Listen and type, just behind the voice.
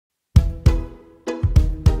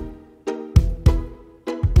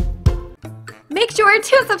Make sure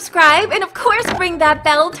to subscribe and of course ring that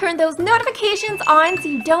bell, turn those notifications on so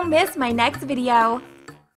you don't miss my next video.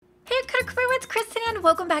 Hey crew, it's Krystin and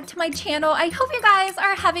welcome back to my channel. I hope you guys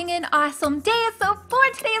are having an awesome day. So for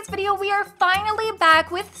today's video, we are finally back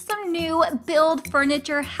with some new build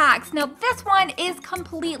furniture hacks. Now this one is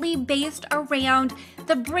completely based around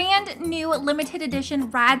the brand new limited edition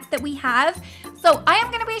rats that we have. So I am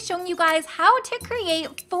going to be showing you guys how to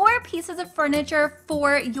create 4 pieces of furniture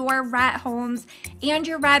for your rat homes and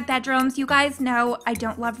your rat bedrooms. You guys know I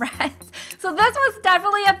don't love rats. So this was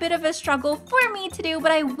definitely a bit of a struggle for me to do,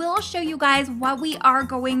 but I will show you guys what we are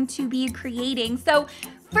going to be creating. So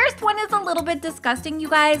first one is a little bit disgusting, you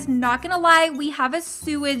guys, not gonna lie. We have a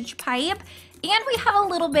sewage pipe and we have a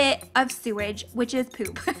little bit of sewage, which is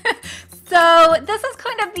poop. So this is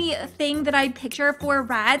kind of the thing that I picture for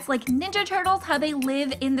rats, like Ninja Turtles, how they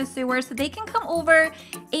live in the sewer so they can come over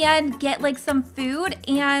and get like some food.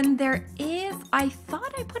 And there is, I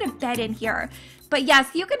thought I put a bed in here. But yes,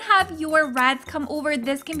 you can have your rats come over.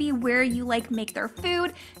 This can be where you like make their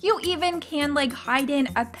food. You even can like hide in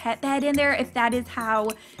a pet bed in there if that is how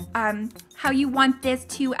you want this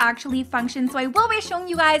to actually function. So I will be showing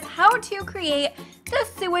you guys how to create the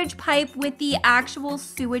sewage pipe with the actual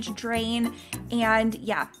sewage drain. And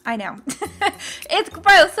yeah, I know. It's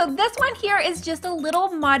gross. So this one here is just a little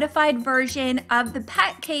modified version of the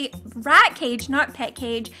rat cage, not pet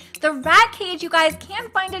cage. The rat cage, you guys can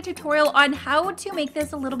find a tutorial on how to make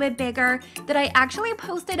this a little bit bigger that I actually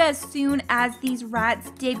posted as soon as these rats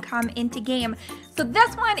did come into game. So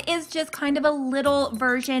this one is just kind of a little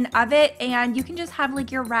version of it, and you can just have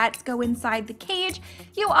like your rats go inside the cage.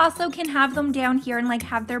 You also can have them down here and like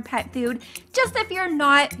have their pet food. Just if you're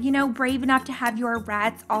not, you know, brave enough to have your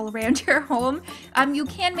rats all around your home, you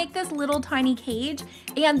can make this little tiny cage,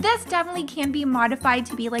 and this definitely can be modified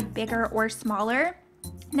to be like bigger or smaller.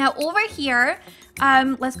 Now over here,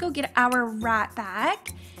 let's go get our rat back.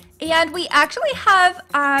 And we actually have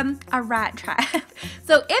a rat trap.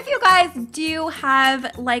 So if you guys do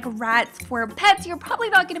have like rats for pets, you're probably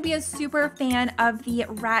not going to be a super fan of the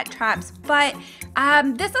rat traps. But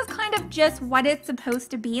this is kind of just what it's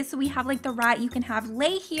supposed to be. So we have like the rat you can have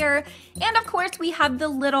lay here. And of course we have the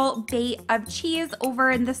little bait of cheese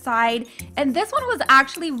over in the side. And this one was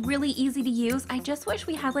actually really easy to use. I just wish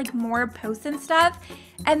we had like more posts and stuff.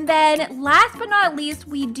 And then last but not least,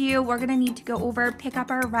 we're going to need to go over, pick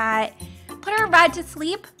up our rat, put our rat to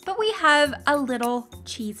sleep, but we have a little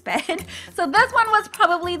cheese bed. So this one was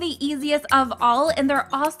probably the easiest of all. And there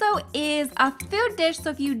also is a food dish. So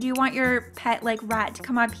if you do want your pet like rat to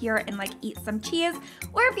come up here and like eat some cheese,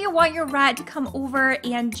 or if you want your rat to come over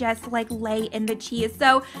and just like lay in the cheese.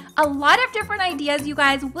 So a lot of different ideas you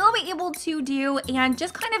guys will be able to do, and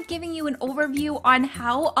just kind of giving you an overview on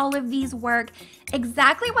how all of these work,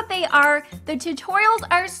 exactly what they are. The tutorials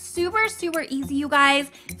are super easy, you guys.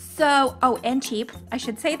 So, oh, and cheap, I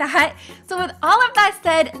should say that. So with all of that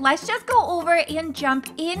said, let's just go over and jump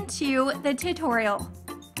into the tutorial.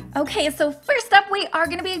 Okay, so first up, we are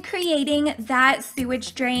going to be creating that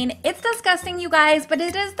sewage drain. It's disgusting, you guys, but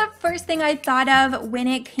it is the first thing I thought of when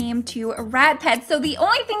it came to rat pets. So the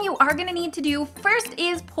only thing you are going to need to do first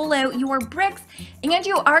is pull out your bricks, and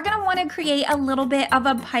you are going to want to create a little bit of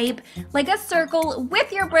a pipe, like a circle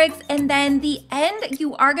with your bricks, and then the end,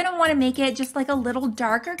 you are going to want to make it just like a little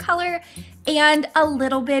darker color and a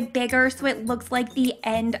little bit bigger so it looks like the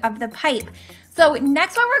end of the pipe. So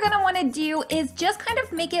next, what we're going to want to do is just kind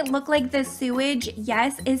of make it look like the sewage,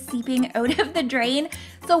 yes, is seeping out of the drain.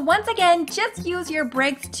 So once again, just use your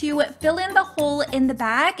bricks to fill in the hole in the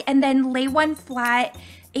back and then lay one flat,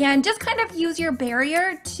 and just kind of use your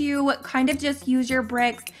barrier to kind of just use your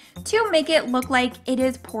bricks to make it look like it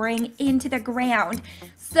is pouring into the ground.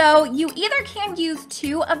 So you either can use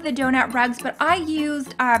 2 of the donut rugs, but I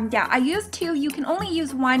used, I used 2. You can only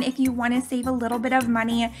use 1 if you want to save a little bit of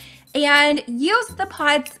money. And use the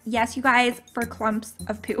pots, yes, you guys, for clumps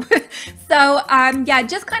of poo. So, yeah,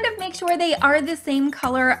 just kind of make sure they are the same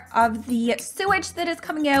color of the sewage that is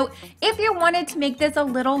coming out. If you wanted to make this a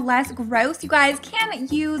little less gross, you guys can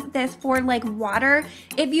use this for like water.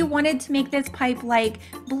 If you wanted to make this pipe like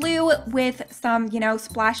blue with some, you know,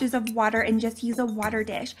 splashes of water, and just use a water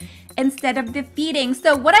dish instead of the feeding.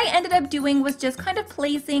 So what I ended up doing was just kind of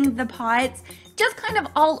placing the pots just kind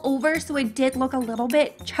of all over, so it did look a little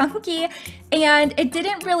bit chunky, and it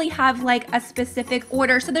didn't really have like a specific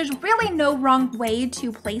order, so there's really no wrong way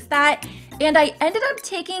to place that. And I ended up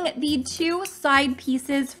taking the 2 side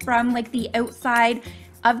pieces from like the outside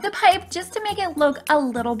of the pipe just to make it look a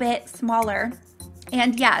little bit smaller.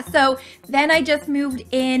 And yeah, so then I just moved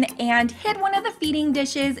in and hid one of the feeding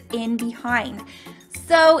dishes in behind.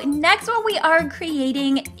 So next what we are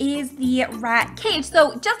creating is the rat cage.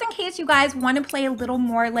 So just in case you guys want to play a little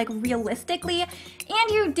more like realistically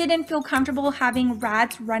and you didn't feel comfortable having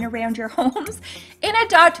rats run around your homes in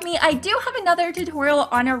Adopt Me, I do have another tutorial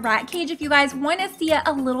on a rat cage if you guys want to see it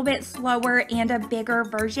a little bit slower and a bigger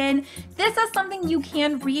version. This is something you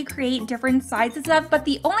can recreate different sizes of, but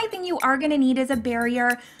the only thing you are going to need is a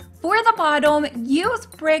barrier for the bottom. Use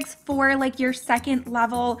bricks for like your second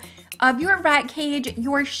level of your rat cage.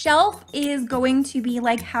 Your shelf is going to be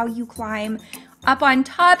like how you climb up on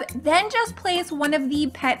top. Then just place one of the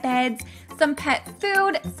pet beds, some pet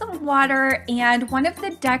food, some water, and one of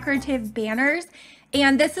the decorative banners.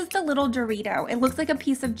 And this is the little Dorito. It looks like a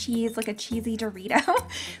piece of cheese, like a cheesy Dorito.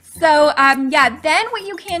 So yeah, then what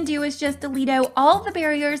you can do is just delete out all the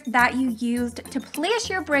barriers that you used to place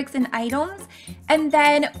your bricks and items, and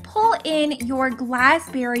then pull in your glass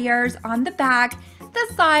barriers on the back,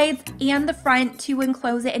 the sides, and the front to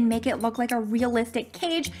enclose it and make it look like a realistic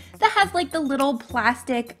cage that has like the little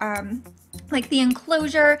plastic like the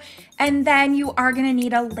enclosure. And then you are going to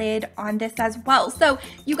need a lid on this as well. So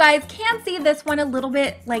you guys can see this one a little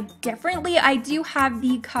bit like differently. I do have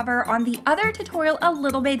the cover on the other tutorial a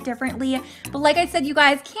little bit differently, but like I said, you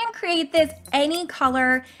guys can create this any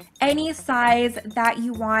color, any size that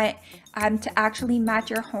you want to actually match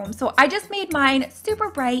your home. So I just made mine super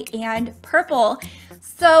bright and purple.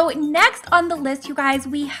 So next on the list, you guys,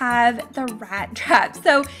 we have the rat trap.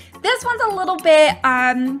 So this one's a little bit,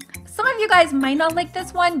 some of you guys might not like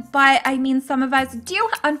this one, but I mean, some of us do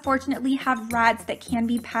unfortunately have rats that can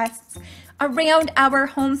be pests around our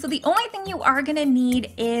home. So the only thing you are gonna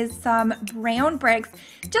need is some brown bricks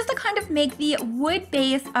just to kind of make the wood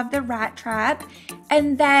base of the rat trap.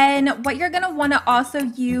 And then what you're gonna wanna also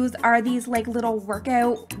use are these like little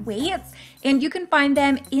workout weights, and you can find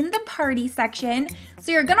them in the party section.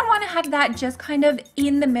 So you're gonna wanna have that just kind of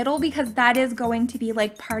in the middle because that is going to be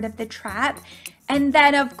like part of the trap. And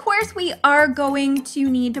then of course we are going to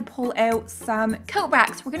need to pull out some coat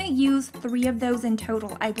racks. We're gonna use 3 of those in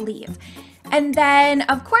total, I believe. And then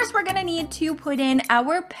of course we're gonna need to put in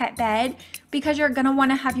our pet bed because you're gonna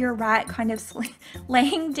wanna have your rat kind of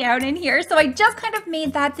laying down in here. So I just kind of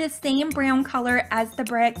made that the same brown color as the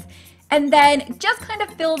bricks. And then just kind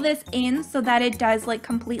of fill this in so that it does like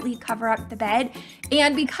completely cover up the bed.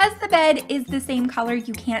 And because the bed is the same color,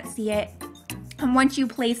 you can't see it. And once you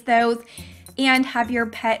place those, and have your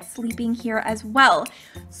pet sleeping here as well.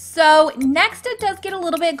 So next it does get a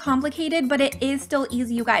little bit complicated, but it is still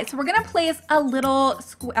easy, you guys. So we're gonna place a little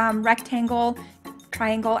rectangle,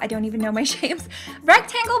 triangle, I don't even know my shapes,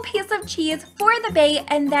 rectangle piece of cheese for the bait,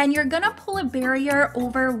 and then you're gonna pull a barrier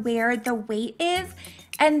over where the weight is,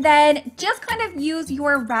 and then just kind of use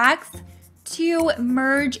your racks to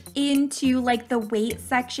merge into like the weight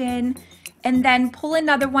section, and then pull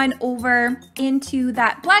another one over into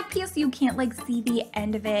that black piece so you can't like see the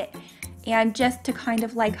end of it, and just to kind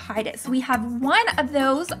of like hide it. So we have 1 of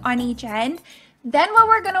those on each end. Then what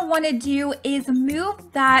we're gonna wanna do is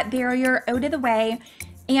move that barrier out of the way,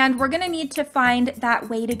 and we're gonna need to find that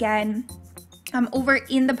weight again over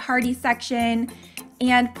in the party section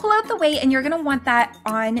and pull out the weight, and you're gonna want that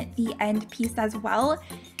on the end piece as well.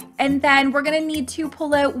 And then we're gonna need to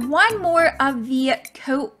pull out 1 more of the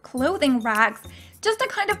coat clothing racks just to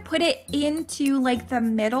kind of put it into like the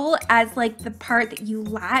middle as like the part that you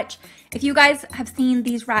latch. If you guys have seen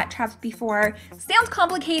these rat traps before, sounds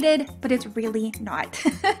complicated, but it's really not.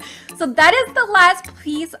 So that is the last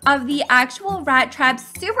piece of the actual rat trap.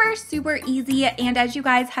 Super, super easy. And as you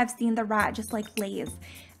guys have seen, the rat just like lays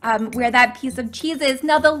where that piece of cheese is.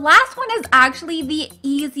 Now the last one is actually the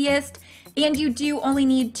easiest, and you do only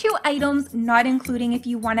need 2 items, not including if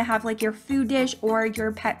you want to have like your food dish or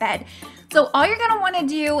your pet bed. So all you're going to want to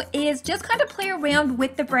do is just kind of play around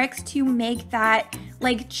with the bricks to make that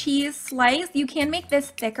like cheese slice. You can make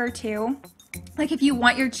this thicker too, like if you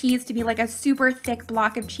want your cheese to be like a super thick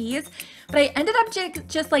block of cheese. But I ended up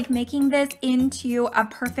just like making this into a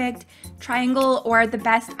perfect triangle, or the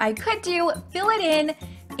best I could do, fill it in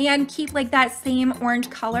and keep like that same orange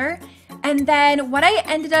color. And then what I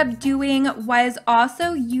ended up doing was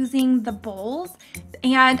also using the bowls.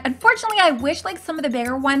 And unfortunately, I wish like some of the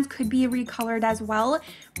bigger ones could be recolored as well.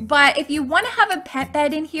 But if you want to have a pet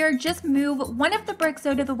bed in here, just move 1 of the bricks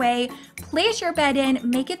out of the way, place your bed in,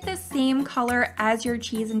 make it the same color as your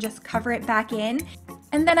cheese, and just cover it back in.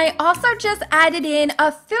 And then I also just added in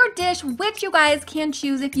a food dish, which you guys can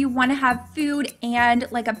choose if you want to have food and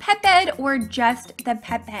like a pet bed or just the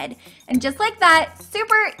pet bed. And just like that,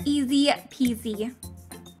 super easy peasy.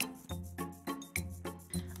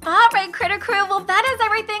 Alright, Critter Crew, well that is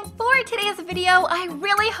everything for today's video. video. I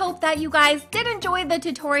really hope that you guys did enjoy the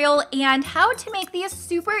tutorial and how to make these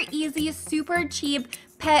super easy, super cheap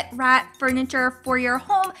pet rat furniture for your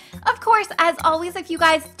home. Of course, as always, if you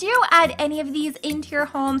guys do add any of these into your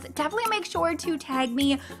homes, definitely make sure to tag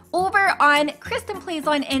me over on KrystinPlays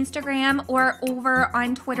on Instagram or over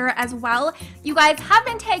on Twitter as well. You guys have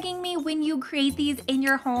been tagging me when you create these in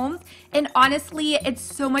your homes, and honestly, it's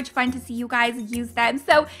so much fun to see you guys use them.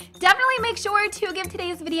 So definitely make sure to give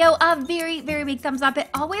today's video a very, very big thumbs up. It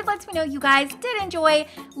always lets me know you guys did enjoy.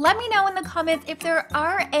 Let me know in the comments if there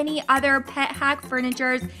are any other pet hack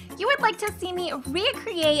furniture you would like to see me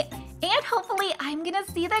recreate, and hopefully I'm gonna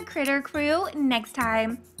see the critter crew next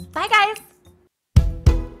time. Bye guys!